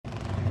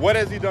What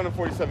has he done in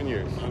 47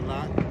 years? A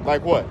lot.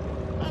 Like what?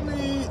 I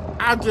mean,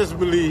 I just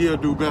believe he'll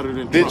do better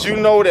than Did Trump. you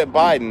know that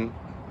Biden,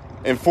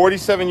 in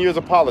 47 years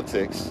of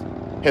politics,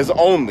 has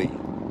only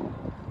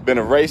been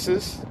a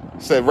racist,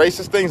 said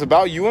racist things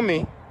about you and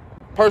me,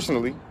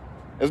 personally,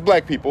 as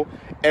black people,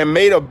 and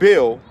made a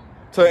bill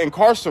to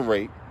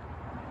incarcerate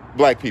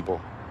black people?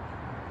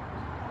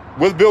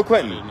 With Bill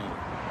Clinton.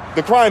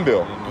 The crime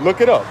bill. Look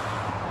it up.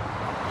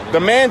 The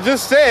man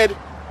just said,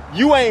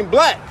 you ain't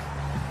black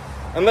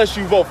unless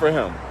you vote for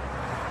him.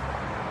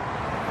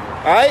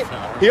 All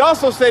right? He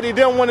also said he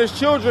didn't want his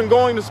children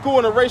going to school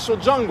in a racial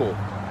jungle.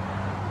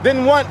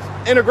 Didn't want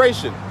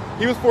integration.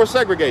 He was for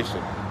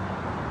segregation.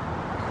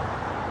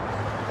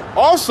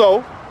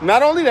 Also,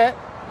 not only that,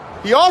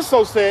 he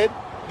also said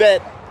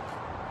that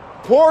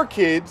poor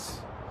kids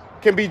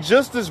can be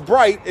just as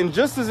bright and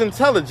just as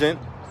intelligent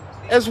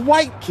as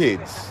white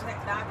kids.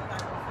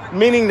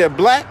 Meaning that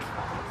black,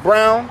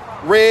 brown,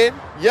 red,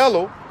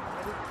 yellow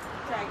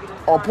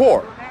are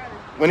poor.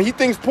 When he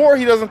thinks poor,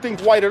 he doesn't think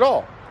white at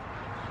all.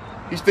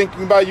 He's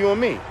thinking about you and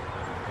me.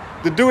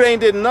 The dude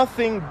ain't did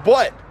nothing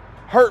but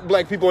hurt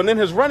black people. And then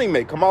his running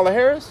mate, Kamala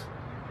Harris,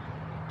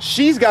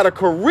 she's got a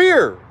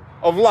career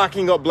of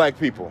locking up black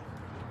people.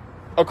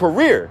 A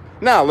career.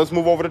 Now, let's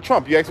move over to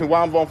Trump. You asked me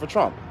why I'm voting for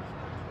Trump.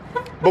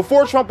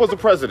 Before Trump was the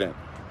president,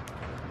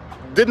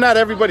 did not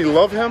everybody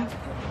love him?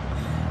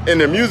 In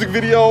their music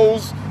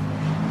videos,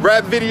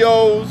 rap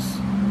videos,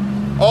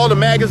 all the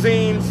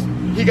magazines.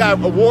 He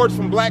got awards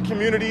from black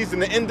communities in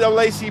the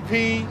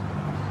NAACP.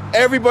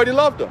 Everybody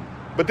loved him.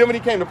 But then when he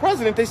came to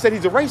president, they said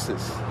he's a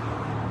racist.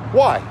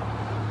 Why?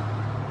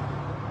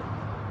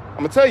 I'm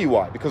going to tell you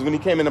why. Because when he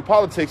came into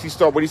politics, he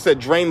started what he said,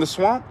 drain the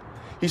swamp.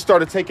 He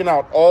started taking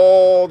out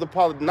all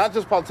the, not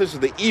just politicians,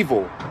 the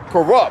evil,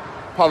 corrupt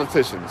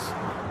politicians.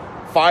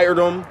 Fired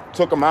them,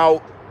 took them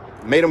out,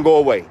 made them go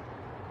away,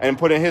 and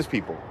put in his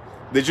people.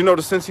 Did you know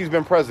that since he's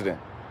been president,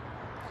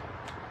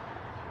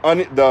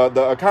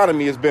 the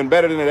economy has been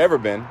better than it ever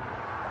been?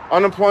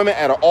 Unemployment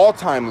at an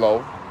all-time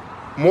low.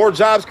 More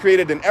jobs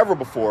created than ever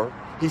before.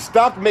 He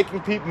stopped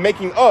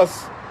making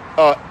us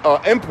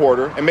an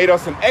importer and made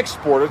us an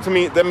exporter. To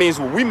me, that means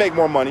we make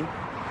more money.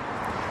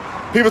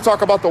 People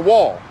talk about the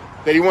wall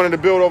that he wanted to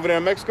build over there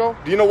in Mexico.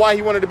 Do you know why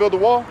he wanted to build the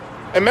wall?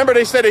 And remember,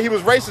 they said that he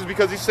was racist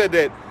because he said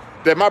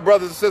that my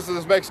brothers and sisters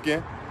that's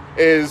Mexican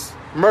is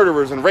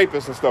murderers and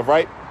rapists and stuff,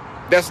 right?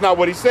 That's not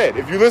what he said.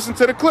 If you listen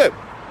to the clip,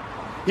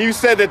 he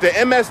said that the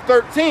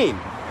MS-13,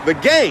 the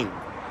gang,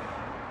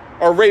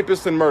 are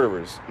rapists and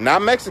murderers,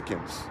 not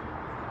Mexicans.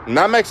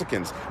 Not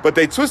Mexicans. But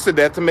they twisted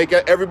that to make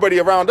everybody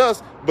around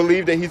us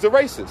believe that he's a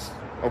racist.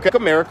 Okay?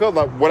 America,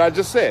 like what I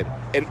just said,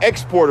 an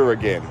exporter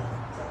again.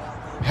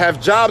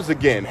 Have jobs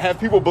again. Have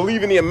people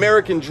believe in the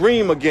American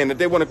dream again, that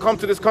they want to come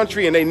to this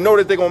country and they know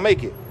that they're going to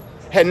make it.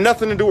 Had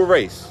nothing to do with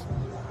race.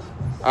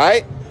 All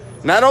right?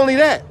 Not only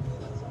that,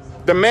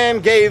 the man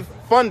gave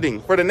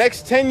funding for the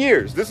next 10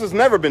 years. This has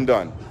never been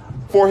done.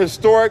 For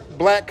historic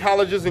black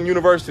colleges and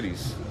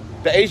universities.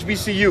 The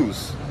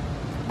HBCUs.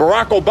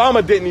 Barack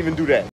Obama didn't even do that.